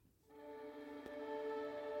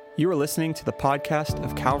You are listening to the podcast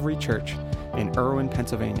of Calvary Church in Irwin,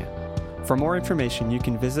 Pennsylvania. For more information, you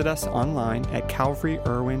can visit us online at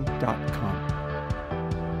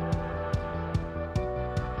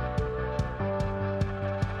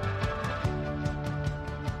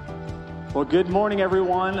calvaryirwin.com. Well, good morning,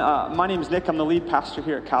 everyone. My name is Nick. I'm the lead pastor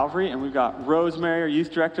here at Calvary, and we've got Rosemary, our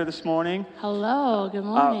youth director, this morning. Hello, good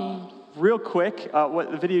morning. Real quick,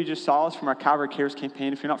 what the video you just saw is from our Calvary Cares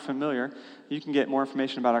campaign. If you're not familiar, you can get more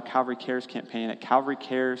information about our Calvary Cares campaign at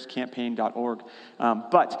calvarycarescampaign.org.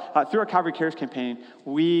 But through our Calvary Cares campaign,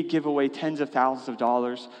 we give away tens of thousands of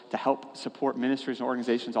dollars to help support ministries and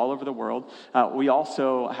organizations all over the world. We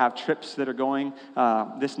also have trips that are going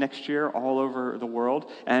this next year all over the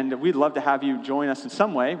world, and we'd love to have you join us in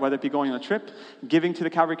some way, whether it be going on a trip, giving to the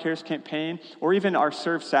Calvary Cares campaign, or even our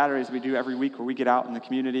Serve Saturdays we do every week where we get out in the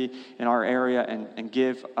community in our area and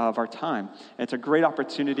give of our time. It's a great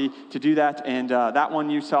opportunity to do that. And that one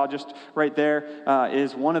you saw just right there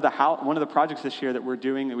is one of the projects this year that we're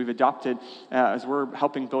doing that we've adopted as we're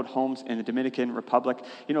helping build homes in the Dominican Republic.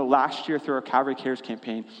 You know, last year through our Calvary Cares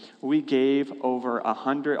campaign, we gave over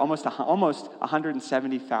almost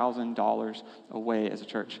 $170,000 away as a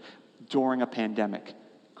church during a pandemic.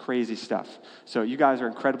 Crazy stuff. So you guys are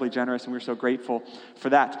incredibly generous, and we're so grateful for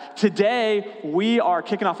that. Today, we are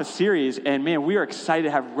kicking off a series, and man, we are excited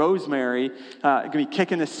to have Rosemary going to be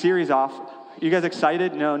kicking this series off. You guys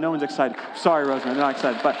excited? No one's excited. Sorry, Rosemary, they're not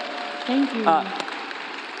excited. But thank you.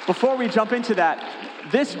 Before we jump into that,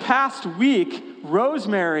 this past week,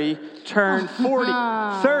 Rosemary turned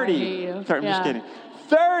 30. I'm just kidding.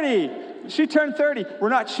 30! She turned 30. We're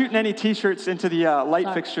not shooting any T-shirts into the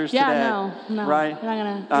light fixtures today. No. Right? We're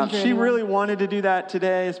not gonna she really wanted to do that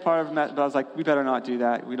today as part of it, but I was like, we better not do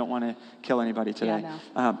that. We don't want to kill anybody today.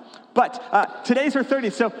 Yeah, But today's her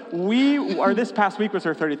 30th. So this past week was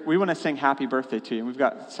her 30th. We want to sing happy birthday to you. And we've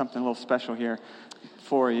got something a little special here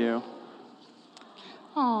for you.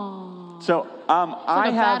 Aww. So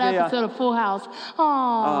I have a episode of Full House.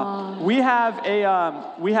 Aww. We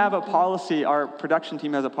have a policy. Our production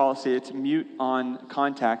team has a policy. It's mute on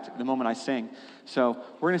contact the moment I sing. So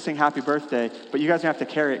we're going to sing Happy Birthday, but you guys are going to have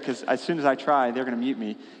to carry it because as soon as I try, they're going to mute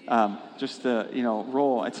me. Just the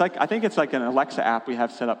roll. It's like I think it's like an Alexa app we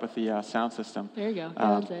have set up with the sound system. There you go.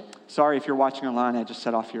 That's it. Sorry if you're watching online. I just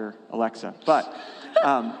set off your Alexa, but.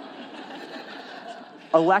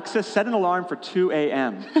 Alexa, set an alarm for 2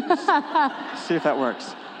 a.m. See if that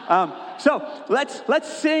works. So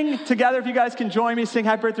let's sing together. If you guys can join me, sing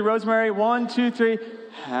Happy Birthday, Rosemary. 1, 2, 3.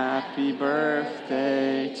 Happy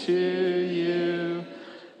birthday to you.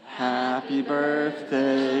 Happy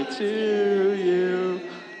birthday to you.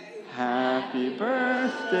 Happy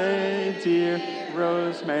birthday, dear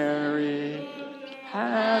Rosemary.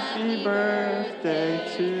 Happy birthday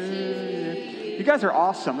to you. You guys are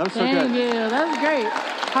awesome. That was so good. Thank you. That was great.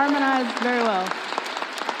 Harmonized very well.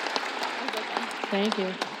 Thank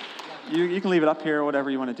you. You can leave it up here or whatever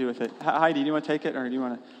you want to do with it. Heidi, do you want to take it or do you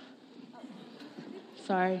want to?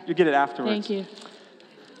 Sorry. You get it afterwards. Thank you.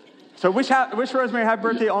 So wish Rosemary happy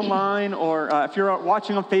birthday online, or if you're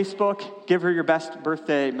watching on Facebook, give her your best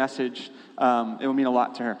birthday message. It will mean a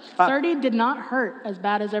lot to her. 30 did not hurt as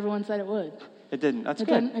bad as everyone said it would. It didn't. That's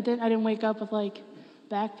good. I didn't wake up with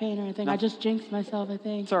back pain or anything. No. I just jinxed myself, I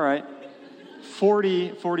think. It's all right.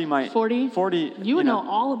 40 might. 40? 40. You would know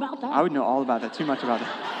all about that. I would know all about that. Too much about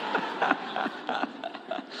that.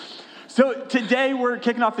 So today we're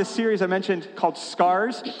kicking off this series I mentioned called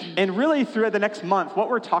Scars. And really throughout the next month, what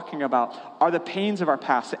we're talking about are the pains of our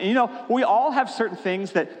past. And we all have certain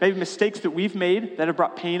things that maybe mistakes that we've made that have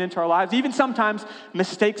brought pain into our lives. Even sometimes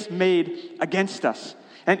mistakes made against us.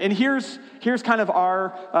 And here's kind of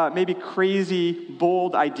our maybe crazy,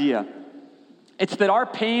 bold idea. It's that our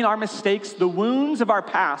pain, our mistakes, the wounds of our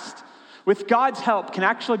past, with God's help, can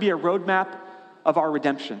actually be a roadmap of our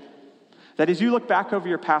redemption. That as you look back over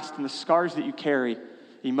your past and the scars that you carry,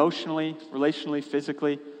 emotionally, relationally,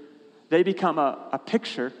 physically, they become a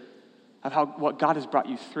picture of what God has brought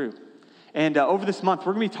you through. And over this month,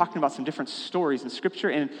 we're going to be talking about some different stories in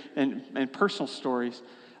Scripture and personal stories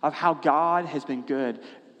of how God has been good,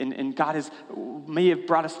 and God may have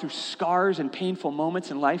brought us through scars and painful moments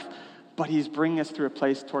in life, but he's bringing us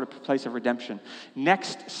toward a place of redemption.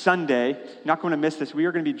 Next Sunday, you're not going to miss this, we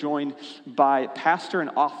are going to be joined by pastor and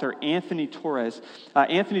author Anthony Torres.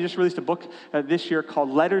 Anthony just released a book this year called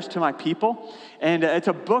Letters to My People, and it's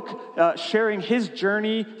a book sharing his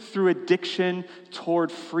journey through addiction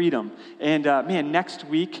toward freedom. And next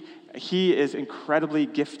week, He is incredibly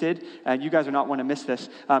gifted, and you guys are not want to miss this.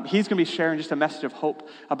 He's going to be sharing just a message of hope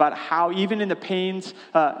about how even in the pains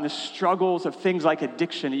and the struggles of things like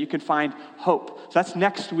addiction, you can find hope. So that's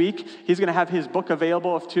next week. He's going to have his book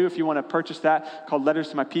available if you want to purchase that, called Letters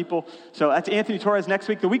to My People. So that's Anthony Torres next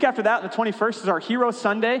week. The week after that, the 21st, is our Hero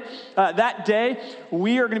Sunday. That day,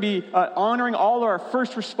 we are going to be honoring all of our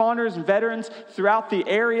first responders and veterans throughout the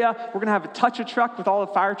area. We're going to have a touch-a truck with all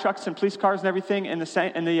the fire trucks and police cars and everything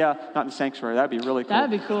not in the sanctuary. That'd be really cool.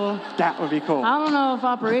 That'd be cool. That would be cool. I don't know if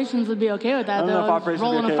operations would be okay with that, I don't know though. if operations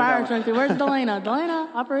would be rolling okay a fire with that truck. Where's Delana?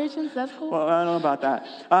 Delana, operations? That's cool. Well, I don't know about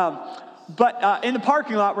that. But in the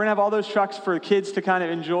parking lot, we're going to have all those trucks for the kids to kind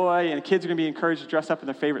of enjoy, and the kids are going to be encouraged to dress up in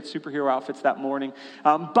their favorite superhero outfits that morning.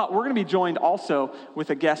 But we're going to be joined also with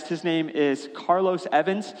a guest. His name is Carlos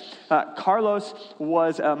Evans. Carlos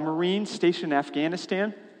was a Marine stationed in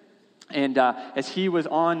Afghanistan. And as he was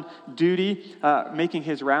on duty, making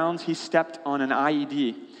his rounds, he stepped on an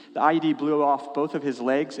IED. The IED blew off both of his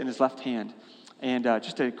legs and his left hand. And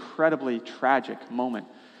just an incredibly tragic moment.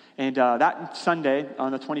 And that Sunday,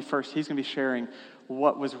 on the 21st, he's going to be sharing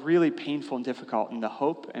what was really painful and difficult and the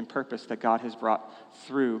hope and purpose that God has brought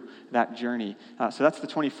through that journey. So that's the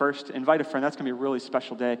 21st. Invite a friend. That's going to be a really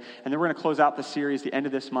special day. And then we're going to close out the series, the end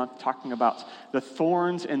of this month, talking about the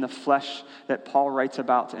thorns in the flesh that Paul writes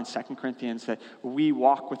about in 2 Corinthians, that we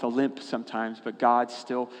walk with a limp sometimes, but God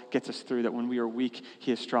still gets us through, that when we are weak,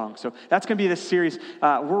 he is strong. So that's going to be this series.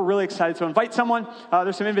 We're really excited. So invite someone.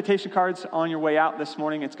 There's some invitation cards on your way out this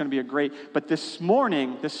morning. It's going to be a great. But this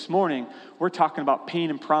morning, we're talking about pain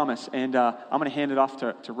and promise. And I'm going to hand it off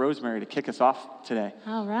to Rosemary to kick us off today.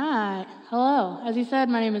 All right. Hello. As you said,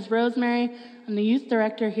 my name is Rosemary. I'm the youth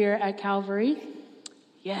director here at Calvary.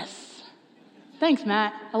 Yes. Thanks,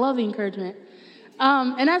 Matt. I love the encouragement.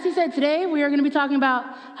 And as he said, today we are going to be talking about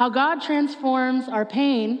how God transforms our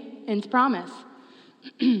pain into promise.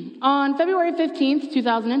 On February 15th,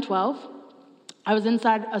 2012, I was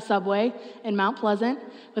inside a Subway in Mount Pleasant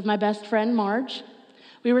with my best friend, Marge.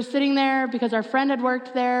 We were sitting there because our friend had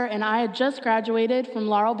worked there, and I had just graduated from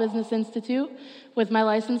Laurel Business Institute with my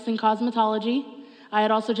license in cosmetology. I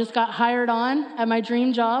had also just got hired on at my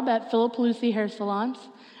dream job at Philip Lucy Hair Salons,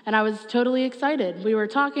 and I was totally excited. We were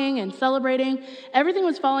talking and celebrating. Everything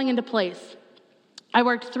was falling into place. I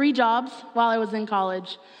worked 3 jobs while I was in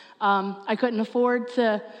college. I couldn't afford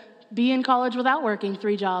to be in college without working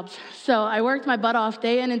 3 jobs. So I worked my butt off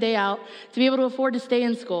day in and day out to be able to afford to stay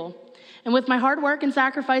in school. And with my hard work and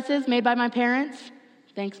sacrifices made by my parents,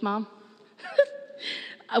 thanks, Mom,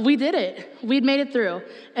 we did it. We'd made it through.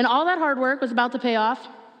 And all that hard work was about to pay off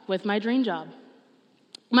with my dream job.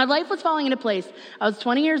 My life was falling into place. I was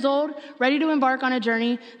 20 years old, ready to embark on a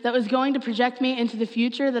journey that was going to project me into the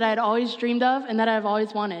future that I had always dreamed of and that I've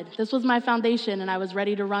always wanted. This was my foundation, and I was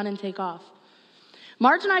ready to run and take off.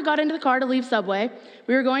 Marge and I got into the car to leave Subway.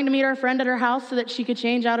 We were going to meet our friend at her house so that she could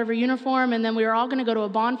change out of her uniform, and then we were all going to go to a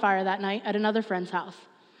bonfire that night at another friend's house.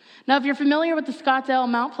 Now, if you're familiar with the Scottsdale,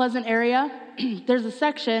 Mount Pleasant area, there's a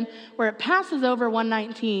section where it passes over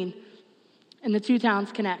 119, and the two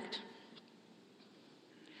towns connect.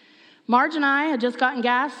 Marge and I had just gotten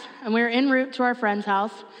gas, and we were en route to our friend's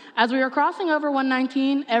house. As we were crossing over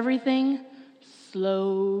 119, everything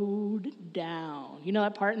slowed down. You know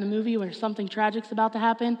that part in the movie where something tragic's about to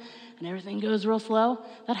happen and everything goes real slow?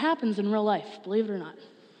 That happens in real life, believe it or not.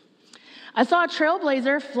 I saw a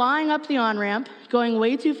trailblazer flying up the on-ramp, going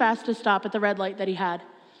way too fast to stop at the red light that he had.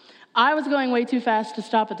 I was going way too fast to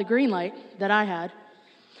stop at the green light that I had.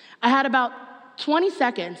 I had about 20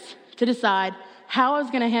 seconds to decide how I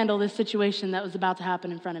was going to handle this situation that was about to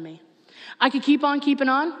happen in front of me. I could keep on keeping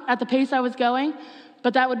on at the pace I was going,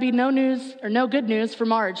 but that would be no news or no good news for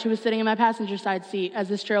Marge, who was sitting in my passenger side seat as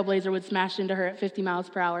this trailblazer would smash into her at 50 miles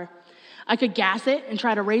per hour. I could gas it and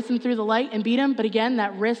try to race him through the light and beat him, but again,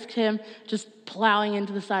 that risked him just plowing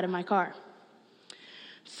into the side of my car.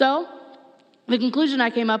 So the conclusion I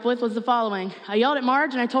came up with was the following. I yelled at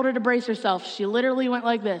Marge and I told her to brace herself. She literally went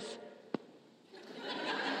like this.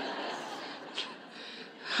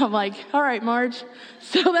 I'm like, all right, Marge.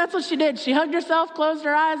 So that's what she did. She hugged herself, closed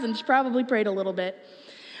her eyes, and she probably prayed a little bit.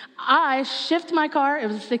 I shift my car, it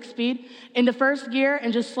was a 6-speed, into first gear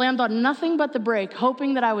and just slammed on nothing but the brake,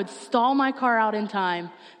 hoping that I would stall my car out in time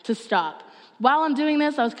to stop. While I'm doing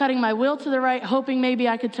this, I was cutting my wheel to the right, hoping maybe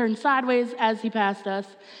I could turn sideways as he passed us,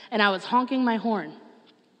 and I was honking my horn.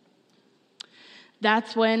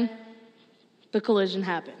 That's when the collision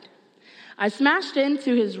happened. I smashed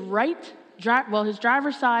into his his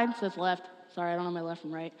driver's side, so it's left. Sorry, I don't know my left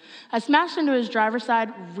from right. I smashed into his driver's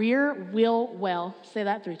side rear wheel well. Say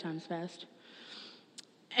that 3 times fast.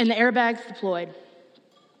 And the airbags deployed.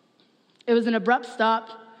 It was an abrupt stop.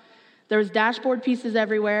 There was dashboard pieces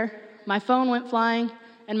everywhere. My phone went flying,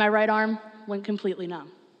 and my right arm went completely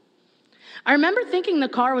numb. I remember thinking the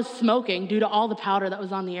car was smoking due to all the powder that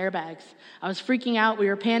was on the airbags. I was freaking out. We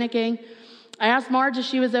were panicking. I asked Marge if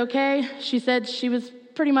she was okay. She said she was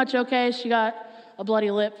pretty much okay. She got a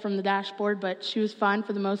bloody lip from the dashboard, but she was fine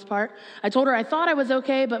for the most part. I told her I thought I was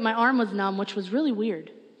okay, but my arm was numb, which was really weird.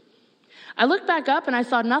 I looked back up, and I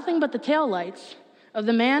saw nothing but the taillights of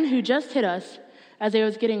the man who just hit us as he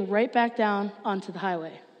was getting right back down onto the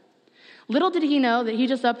highway. Little did he know that he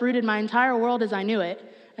just uprooted my entire world as I knew it,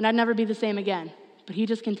 and I'd never be the same again. But he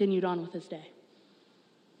just continued on with his day.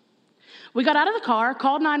 We got out of the car,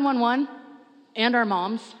 called 911 and our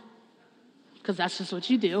moms, because that's just what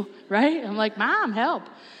you do, right? I'm like, Mom, help.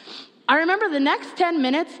 I remember the next 10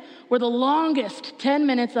 minutes were the longest 10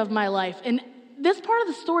 minutes of my life. And this part of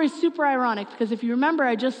the story is super ironic, because if you remember,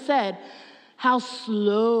 I just said how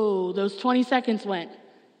slow those 20 seconds went,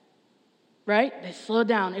 right? They slowed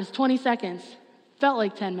down. It was 20 seconds. Felt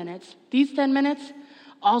like 10 minutes. These 10 minutes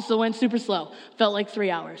also went super slow. Felt like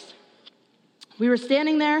 3 hours. We were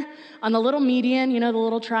standing there on the little median, the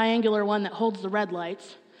little triangular one that holds the red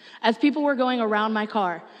lights, as people were going around my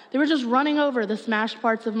car. They were just running over the smashed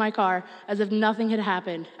parts of my car as if nothing had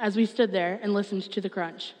happened as we stood there and listened to the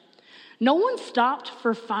crunch. No one stopped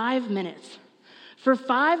for 5 minutes. For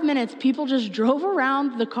 5 minutes, people just drove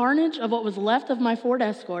around the carnage of what was left of my Ford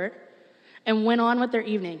Escort and went on with their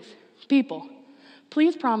evenings. People,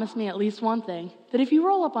 please promise me at least one thing, that if you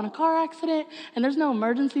roll up on a car accident and there's no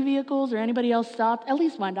emergency vehicles or anybody else stopped, at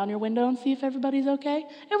least wind down your window and see if everybody's okay.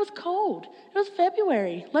 It was cold. It was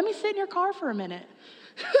February. Let me sit in your car for a minute.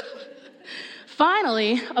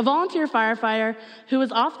 Finally, a volunteer firefighter who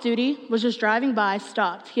was off duty was just driving by,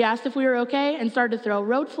 stopped. He asked if we were okay and started to throw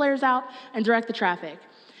road flares out and direct the traffic.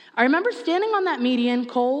 I remember standing on that median,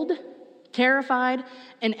 cold, terrified,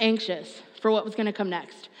 and anxious for what was going to come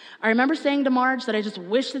next. I remember saying to Marge that I just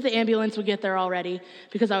wished that the ambulance would get there already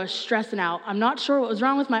because I was stressing out. I'm not sure what was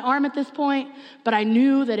wrong with my arm at this point, but I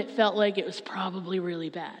knew that it felt like it was probably really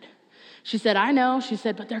bad. She said, I know. She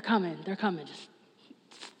said, but they're coming. They're coming.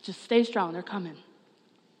 Just stay strong. They're coming.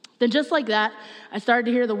 Then just like that, I started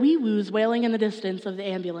to hear the wee-woos wailing in the distance of the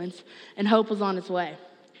ambulance, and hope was on its way.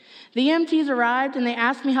 The EMTs arrived, and they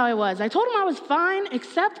asked me how I was. I told them I was fine,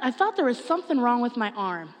 except I thought there was something wrong with my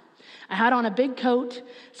arm. I had on a big coat,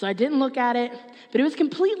 so I didn't look at it, but it was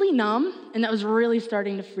completely numb, and that was really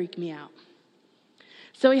starting to freak me out.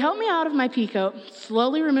 So he helped me out of my pea coat,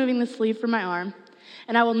 slowly removing the sleeve from my arm,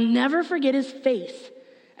 and I will never forget his face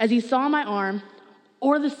as he saw my arm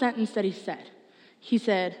or the sentence that he said. He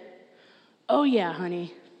said, "Oh yeah,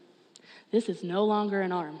 honey, this is no longer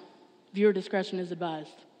an arm. Viewer discretion is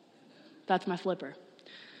advised." That's my flipper.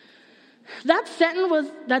 That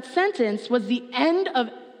sentence was the end of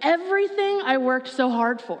everything I worked so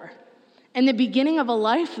hard for, and the beginning of a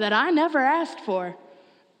life that I never asked for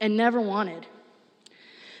and never wanted.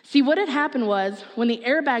 See, what had happened was, when the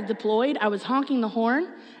airbag deployed, I was honking the horn,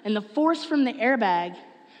 and the force from the airbag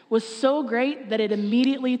was so great that it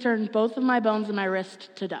immediately turned both of my bones in my wrist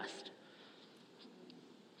to dust.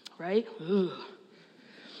 Right? Ooh.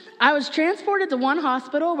 I was transported to one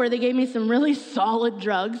hospital where they gave me some really solid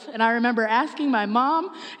drugs, and I remember asking my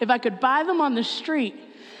mom if I could buy them on the street,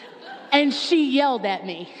 and she yelled at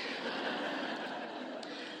me.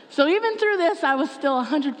 So even through this, I was still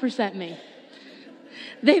 100% me.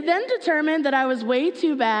 They then determined that I was in way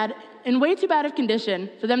too bad of condition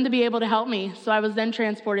for them to be able to help me, so I was then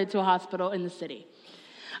transported to a hospital in the city.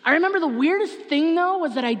 I remember the weirdest thing, though,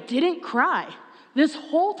 was that I didn't cry. This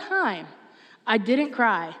whole time, I didn't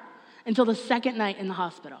cry until the second night in the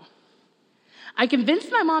hospital. I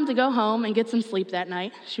convinced my mom to go home and get some sleep that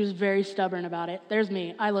night. She was very stubborn about it. There's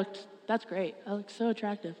me. That's great. I look so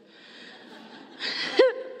attractive.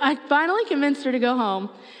 I finally convinced her to go home,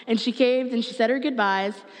 and she caved and she said her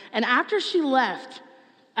goodbyes. And after she left,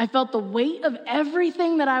 I felt the weight of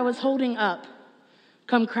everything that I was holding up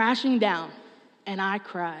come crashing down, and I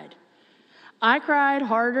cried. I cried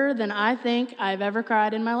harder than I think I've ever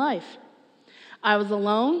cried in my life. I was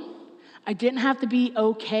alone. I didn't have to be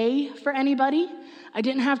okay for anybody. I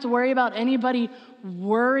didn't have to worry about anybody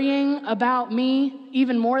worrying about me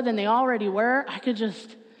even more than they already were. I could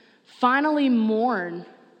just finally mourn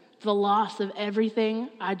the loss of everything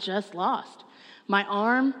I just lost. My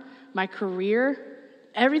arm, my career,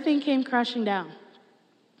 everything came crashing down.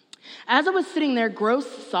 As I was sitting there gross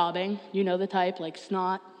sobbing, you know the type, like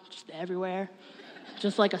snot just everywhere,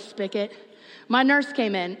 just like a spigot, my nurse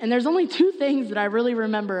came in, and there's only two things that I really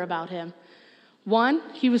remember about him. One,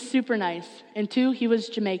 he was super nice, and two, he was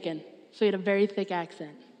Jamaican, so he had a very thick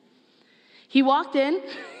accent. He walked in,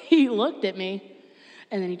 he looked at me,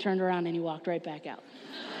 and then he turned around and he walked right back out.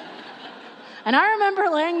 And I remember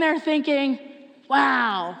laying there thinking,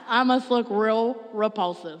 wow, I must look real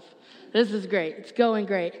repulsive. This is great. It's going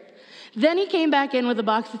great. Then he came back in with a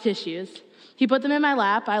box of tissues. He put them in my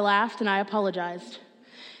lap. I laughed and I apologized.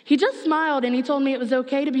 He just smiled and he told me it was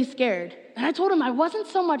okay to be scared. And I told him I wasn't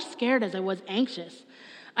so much scared as I was anxious.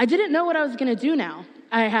 I didn't know what I was going to do now.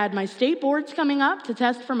 I had my state boards coming up to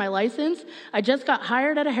test for my license. I just got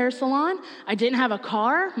hired at a hair salon. I didn't have a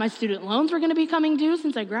car. My student loans were going to be coming due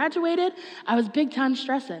since I graduated. I was big time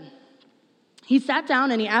stressing. He sat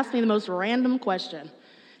down and he asked me the most random question.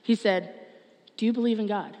 He said, "Do you believe in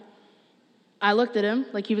God?" I looked at him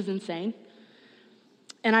like he was insane.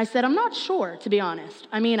 And I said, "I'm not sure, to be honest.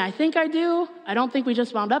 I mean, I think I do. I don't think we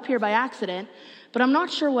just wound up here by accident, but I'm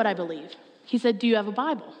not sure what I believe." He said, "Do you have a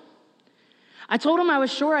Bible?" I told him I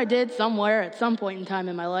was sure I did somewhere at some point in time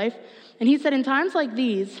in my life. And he said, "In times like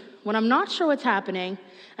these, when I'm not sure what's happening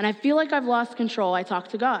and I feel like I've lost control, I talk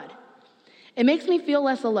to God. It makes me feel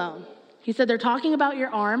less alone." He said, "They're talking about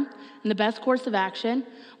your arm and the best course of action,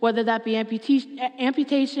 whether that be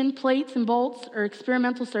amputation, plates and bolts, or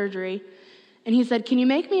experimental surgery." And he said, "Can you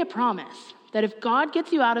make me a promise that if God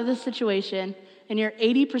gets you out of this situation and you're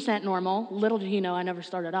 80% normal," little did he know I never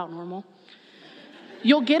started out normal,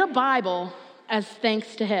 "you'll get a Bible as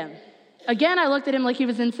thanks to him." Again, I looked at him like he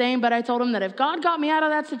was insane, but I told him that if God got me out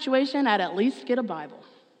of that situation, I'd at least get a Bible.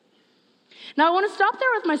 Now, I want to stop there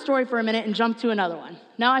with my story for a minute and jump to another one.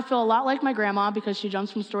 Now, I feel a lot like my grandma because she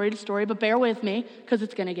jumps from story to story, but bear with me because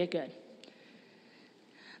it's going to get good.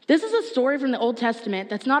 This is a story from the Old Testament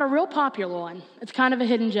that's not a real popular one. It's kind of a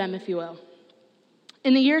hidden gem, if you will.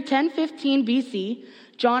 In the year 1015 BC,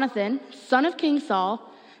 Jonathan, son of King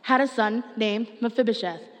Saul, had a son named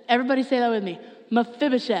Mephibosheth. Everybody say that with me.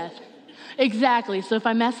 Mephibosheth. Exactly. So if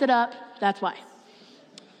I mess it up, that's why.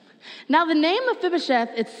 Now, the name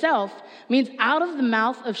Mephibosheth itself means out of the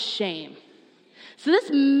mouth of shame. So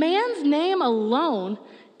this man's name alone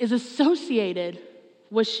is associated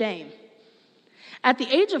with shame. At the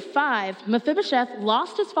age of 5, Mephibosheth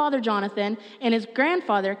lost his father Jonathan and his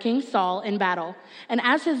grandfather King Saul in battle. And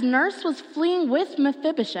as his nurse was fleeing with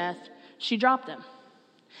Mephibosheth, she dropped him.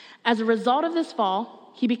 As a result of this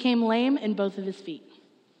fall, he became lame in both of his feet.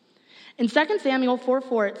 In 2 Samuel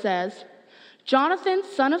 4:4 it says, "Jonathan,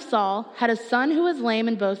 son of Saul, had a son who was lame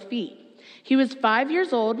in both feet. He was 5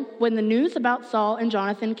 years old when the news about Saul and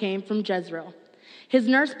Jonathan came from Jezreel. His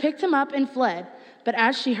nurse picked him up and fled, but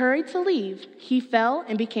as she hurried to leave, he fell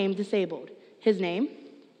and became disabled. His name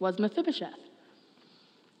was Mephibosheth."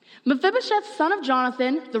 Mephibosheth, son of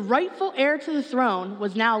Jonathan, the rightful heir to the throne,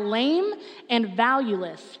 was now lame and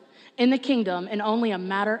valueless in the kingdom in only a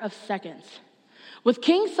matter of seconds. With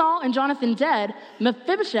King Saul and Jonathan dead,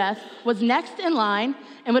 Mephibosheth was next in line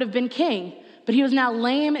and would have been king, but he was now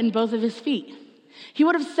lame in both of his feet. He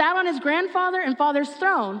would have sat on his grandfather and father's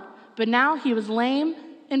throne, but now he was lame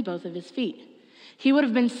in both of his feet. He would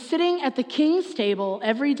have been sitting at the king's table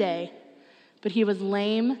every day, but he was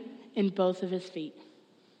lame in both of his feet.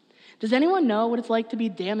 Does anyone know what it's like to be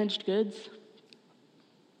damaged goods?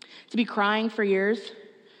 To be crying for years?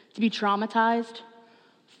 To be traumatized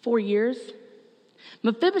for years?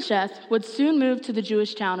 Mephibosheth would soon move to the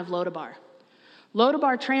Jewish town of Lodabar.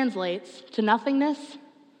 Lodabar translates to nothingness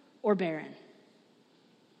or barren.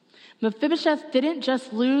 Mephibosheth didn't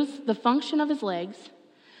just lose the function of his legs,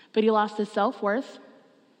 but he lost his self-worth,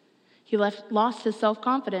 he lost his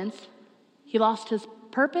self-confidence, he lost his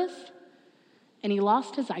purpose, and he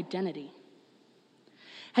lost his identity.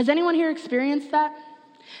 Has anyone here experienced that?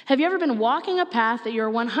 Have you ever been walking a path that your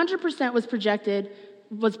 100% was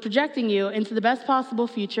projecting you into the best possible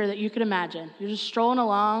future that you could imagine? You're just strolling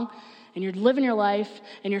along, and you're living your life,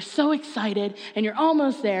 and you're so excited, and you're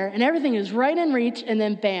almost there, and everything is right in reach, and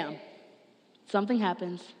then bam, something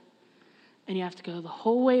happens, and you have to go the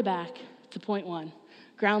whole way back to point one,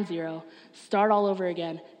 ground zero, start all over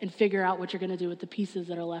again, and figure out what you're going to do with the pieces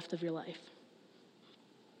that are left of your life.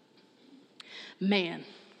 Man,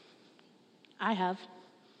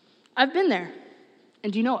 I've been there.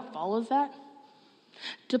 And do you know what follows that?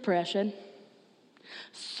 Depression.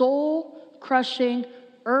 Soul-crushing,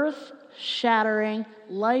 earth-shattering,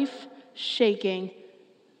 life-shaking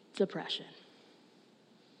depression.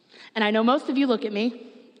 And I know most of you look at me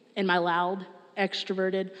in my loud,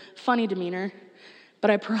 extroverted, funny demeanor, but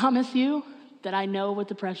I promise you that I know what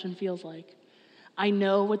depression feels like. I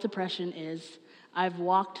know what depression is. I've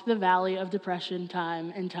walked the valley of depression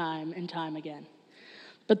time and time and time again.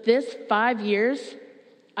 But this 5 years,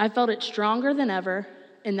 I felt it stronger than ever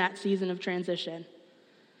in that season of transition.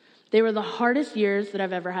 They were the hardest years that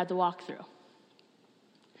I've ever had to walk through.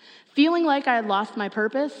 feeling like I had lost my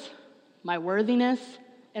purpose, my worthiness,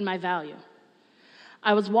 and my value.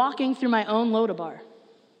 I was walking through my own Lodabar.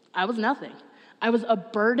 I was nothing. I was a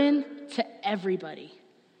burden to everybody.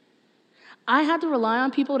 I had to rely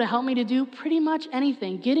on people to help me to do pretty much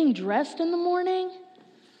anything. Getting dressed in the morning,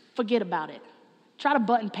 forget about it. Try to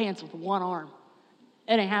button pants with one arm.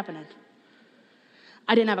 It ain't happening.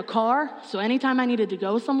 I didn't have a car, so anytime I needed to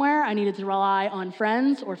go somewhere, I needed to rely on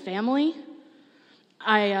friends or family.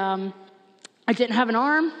 I didn't have an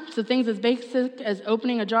arm, so things as basic as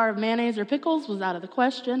opening a jar of mayonnaise or pickles was out of the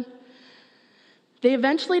question. They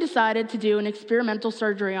eventually decided to do an experimental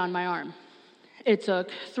surgery on my arm. It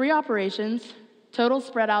took 3 operations, total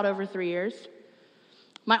spread out over 3 years.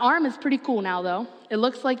 My arm is pretty cool now, though. It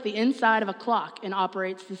looks like the inside of a clock and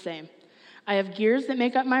operates the same. I have gears that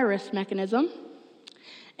make up my wrist mechanism,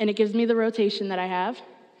 and it gives me the rotation that I have.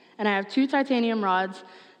 And I have 2 titanium rods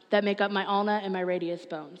that make up my ulna and my radius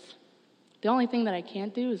bones. The only thing that I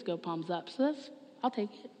can't do is go palms up, so I'll take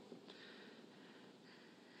it.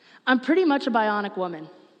 I'm pretty much a bionic woman.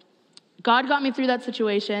 God got me through that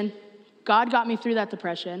situation. God got me through that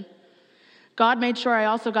depression. God made sure I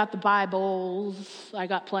also got the Bibles. I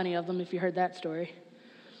got plenty of them if you heard that story.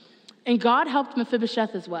 And God helped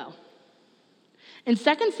Mephibosheth as well. In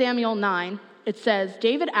 2 Samuel 9, it says,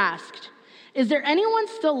 David asked, "Is there anyone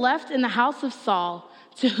still left in the house of Saul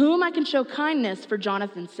to whom I can show kindness for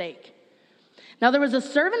Jonathan's sake?" Now there was a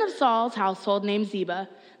servant of Saul's household named Ziba.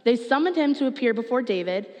 They summoned him to appear before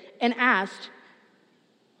David and asked,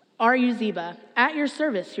 "Are you Ziba?" "At your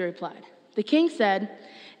service," he replied. The king said,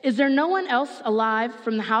 "Is there no one else alive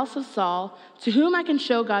from the house of Saul to whom I can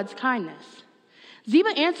show God's kindness?"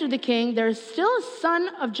 Ziba answered the king, "There is still a son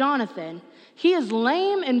of Jonathan. He is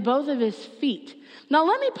lame in both of his feet." Now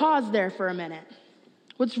let me pause there for a minute.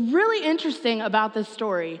 What's really interesting about this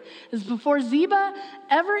story is before Ziba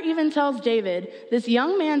ever even tells David this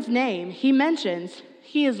young man's name, he mentions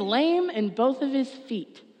he is lame in both of his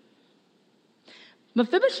feet.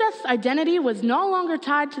 Mephibosheth's identity was no longer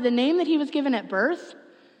tied to the name that he was given at birth,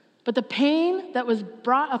 but the pain that was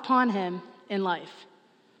brought upon him in life.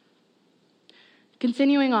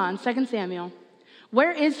 Continuing on, 2 Samuel.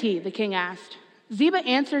 "Where is he?" the king asked. Ziba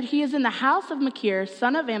answered, "He is in the house of Machir,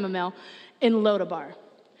 son of Ammiel, in Lodabar."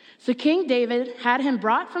 So King David had him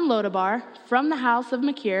brought from Lodabar, from the house of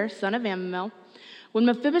Machir, son of Ammiel. When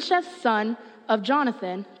Mephibosheth, son of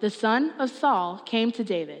Jonathan, the son of Saul, came to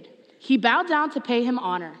David, he bowed down to pay him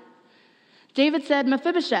honor. David said,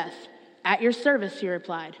 "Mephibosheth, at your service," he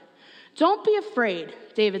replied. "Don't be afraid,"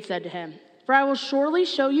 David said to him, "for I will surely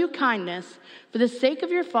show you kindness for the sake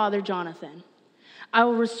of your father Jonathan. I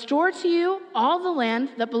will restore to you all the land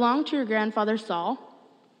that belonged to your grandfather Saul,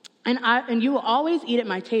 and you will always eat at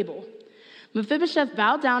my table." Mephibosheth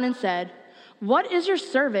bowed down and said, "What is your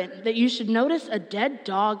servant that you should notice a dead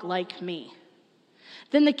dog like me?"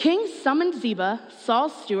 Then the king summoned Ziba,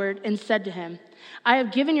 Saul's steward, and said to him, "I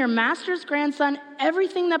have given your master's grandson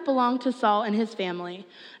everything that belonged to Saul and his family.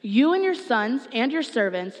 You and your sons and your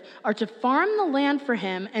servants are to farm the land for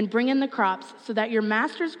him and bring in the crops so that your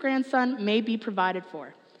master's grandson may be provided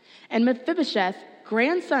for. And Mephibosheth,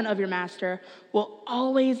 grandson of your master, will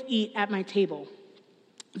always eat at my table."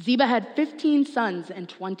 Ziba had 15 sons and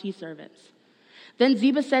 20 servants. Then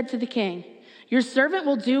Ziba said to the king, "Your servant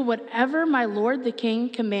will do whatever my lord the king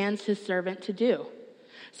commands his servant to do."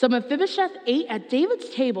 So Mephibosheth ate at David's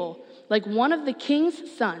table like one of the king's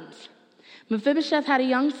sons. Mephibosheth had a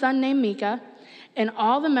young son named Micah, and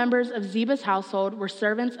all the members of Ziba's household were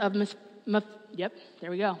servants of Mephibosheth.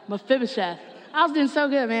 I was doing so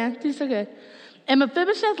good, man. Doing so good. And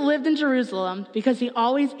Mephibosheth lived in Jerusalem because he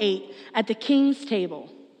always ate at the king's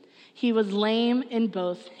table. He was lame in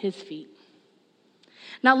both his feet.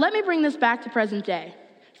 Now let me bring this back to present day.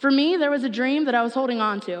 For me, there was a dream that I was holding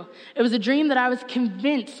on to. It was a dream that I was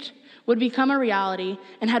convinced would become a reality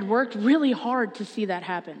and had worked really hard to see that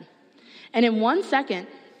happen. And in 1 second,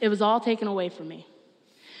 it was all taken away from me.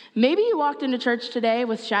 Maybe you walked into church today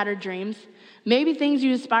with shattered dreams. Maybe things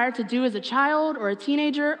you aspired to do as a child or a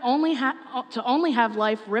teenager only have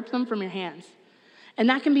life rip them from your hands. And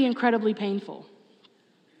that can be incredibly painful.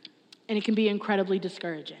 And it can be incredibly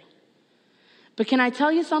discouraging. But can I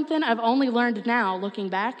tell you something I've only learned now, looking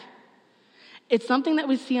back? It's something that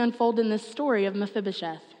we see unfold in this story of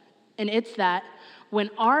Mephibosheth. And it's that when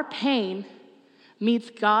our pain meets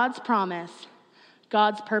God's promise,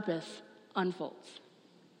 God's purpose unfolds.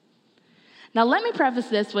 Now let me preface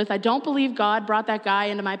this with, I don't believe God brought that guy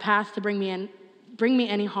into my past to bring me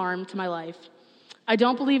any harm to my life. I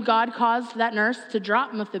don't believe God caused that nurse to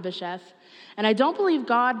drop Mephibosheth. And I don't believe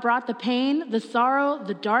God brought the pain, the sorrow,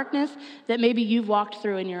 the darkness that maybe you've walked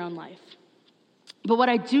through in your own life. But what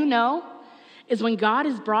I do know is when God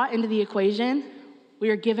is brought into the equation, we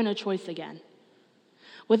are given a choice again.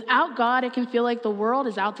 Without God, it can feel like the world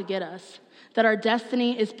is out to get us, that our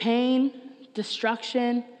destiny is pain,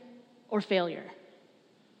 destruction, or failure.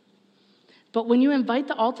 But when you invite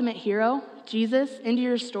the ultimate hero, Jesus, into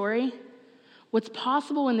your story, what's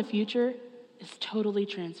possible in the future is totally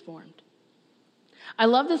transformed. I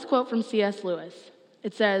love this quote from C.S. Lewis.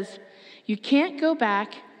 It says, "You can't go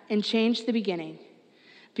back and change the beginning,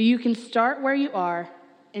 but you can start where you are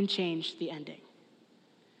and change the ending."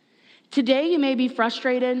 Today, you may be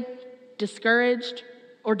frustrated, discouraged,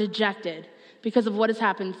 or dejected because of what has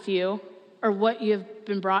happened to you or what you have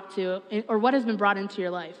been brought to, or what has been brought into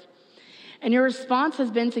your life. And your response has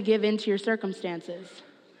been to give in to your circumstances.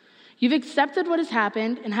 You've accepted what has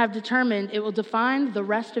happened and have determined it will define the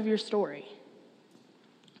rest of your story.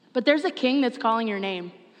 But there's a king that's calling your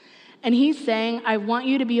name, and he's saying, "I want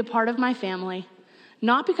you to be a part of my family,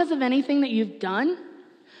 not because of anything that you've done,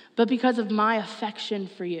 but because of my affection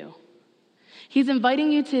for you." He's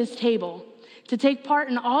inviting you to his table to take part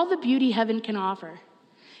in all the beauty heaven can offer.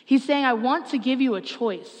 He's saying, "I want to give you a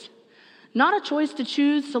choice." Not a choice to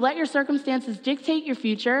choose to let your circumstances dictate your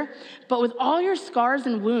future, but with all your scars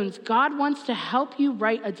and wounds, God wants to help you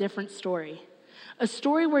write a different story. A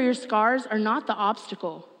story where your scars are not the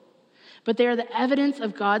obstacle, but they are the evidence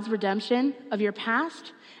of God's redemption of your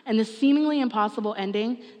past and the seemingly impossible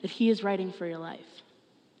ending that he is writing for your life.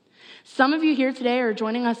 Some of you here today are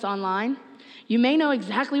joining us online. You may know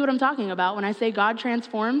exactly what I'm talking about when I say God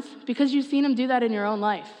transforms, because you've seen him do that in your own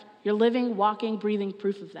life. You're living, walking, breathing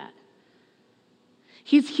proof of that.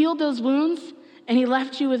 He's healed those wounds, and he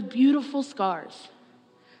left you with beautiful scars.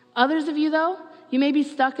 Others of you, though, you may be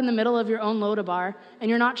stuck in the middle of your own Lodabar, and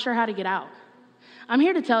you're not sure how to get out. I'm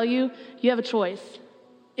here to tell you, you have a choice.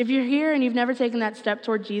 If you're here and you've never taken that step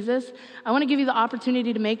toward Jesus, I want to give you the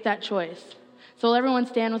opportunity to make that choice. So will everyone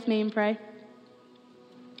stand with me and pray?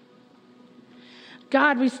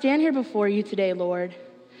 God, we stand here before you today, Lord.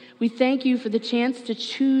 We thank you for the chance to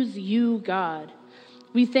choose you, God.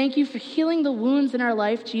 We thank you for healing the wounds in our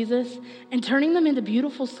life, Jesus, and turning them into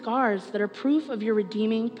beautiful scars that are proof of your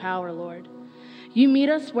redeeming power, Lord. You meet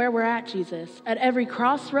us where we're at, Jesus, at every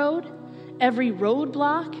crossroad, every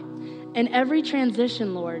roadblock, and every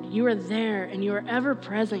transition, Lord. You are there, and you are ever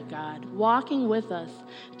present, God, walking with us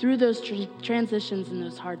through those transitions and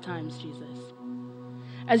those hard times, Jesus.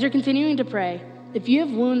 As you're continuing to pray, if you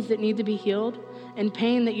have wounds that need to be healed and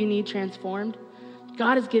pain that you need transformed,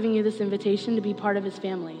 God is giving you this invitation to be part of his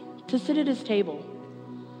family, to sit at his table.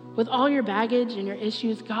 With all your baggage and your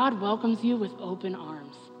issues, God welcomes you with open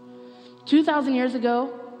arms. 2,000 years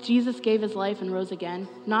ago, Jesus gave his life and rose again,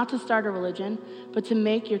 not to start a religion, but to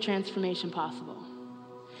make your transformation possible.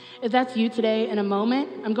 If that's you today, in a moment,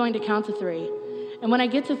 I'm going to count to 3. And when I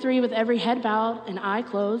get to 3 with every head bowed and eye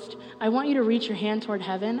closed, I want you to reach your hand toward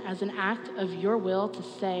heaven as an act of your will to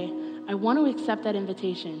say, I want to accept that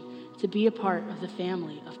invitation to be a part of the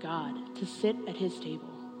family of God, to sit at his table.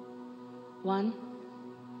 1,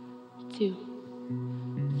 2,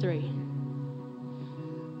 3.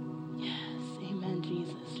 Yes, amen,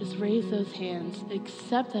 Jesus. Just raise those hands.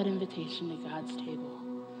 Accept that invitation to God's table.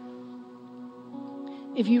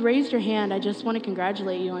 If you raised your hand, I just want to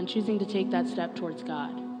congratulate you on choosing to take that step towards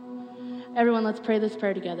God. Everyone, let's pray this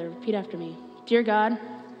prayer together. Repeat after me. Dear God,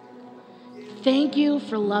 thank you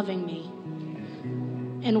for loving me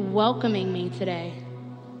and welcoming me today.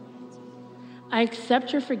 I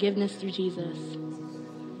accept your forgiveness through Jesus.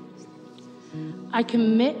 I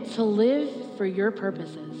commit to live for your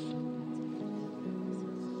purposes.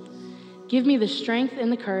 Give me the strength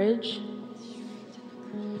and the courage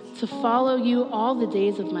to follow you all the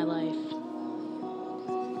days of my life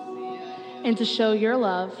and to show your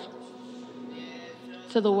love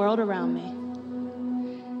to the world around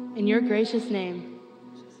me. In your gracious name,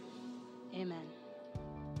 amen.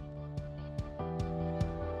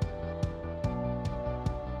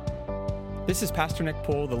 This is Pastor Nick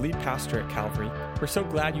Pohl, the lead pastor at Calvary. We're so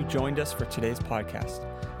glad you joined us for today's podcast.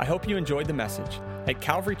 I hope you enjoyed the message. At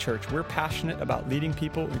Calvary Church, we're passionate about leading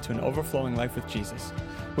people into an overflowing life with Jesus.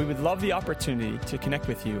 We would love the opportunity to connect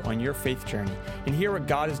with you on your faith journey and hear what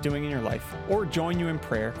God is doing in your life, or join you in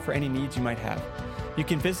prayer for any needs you might have. You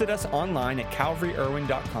can visit us online at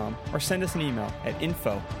calvaryirwin.com or send us an email at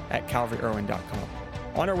info@calvaryirwin.com.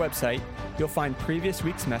 On our website, you'll find previous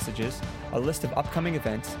week's messages, a list of upcoming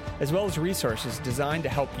events, as well as resources designed to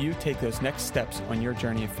help you take those next steps on your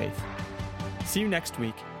journey of faith. See you next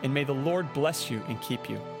week, and may the Lord bless you and keep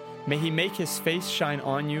you. May he make his face shine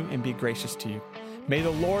on you and be gracious to you. May the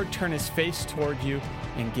Lord turn his face toward you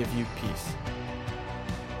and give you peace.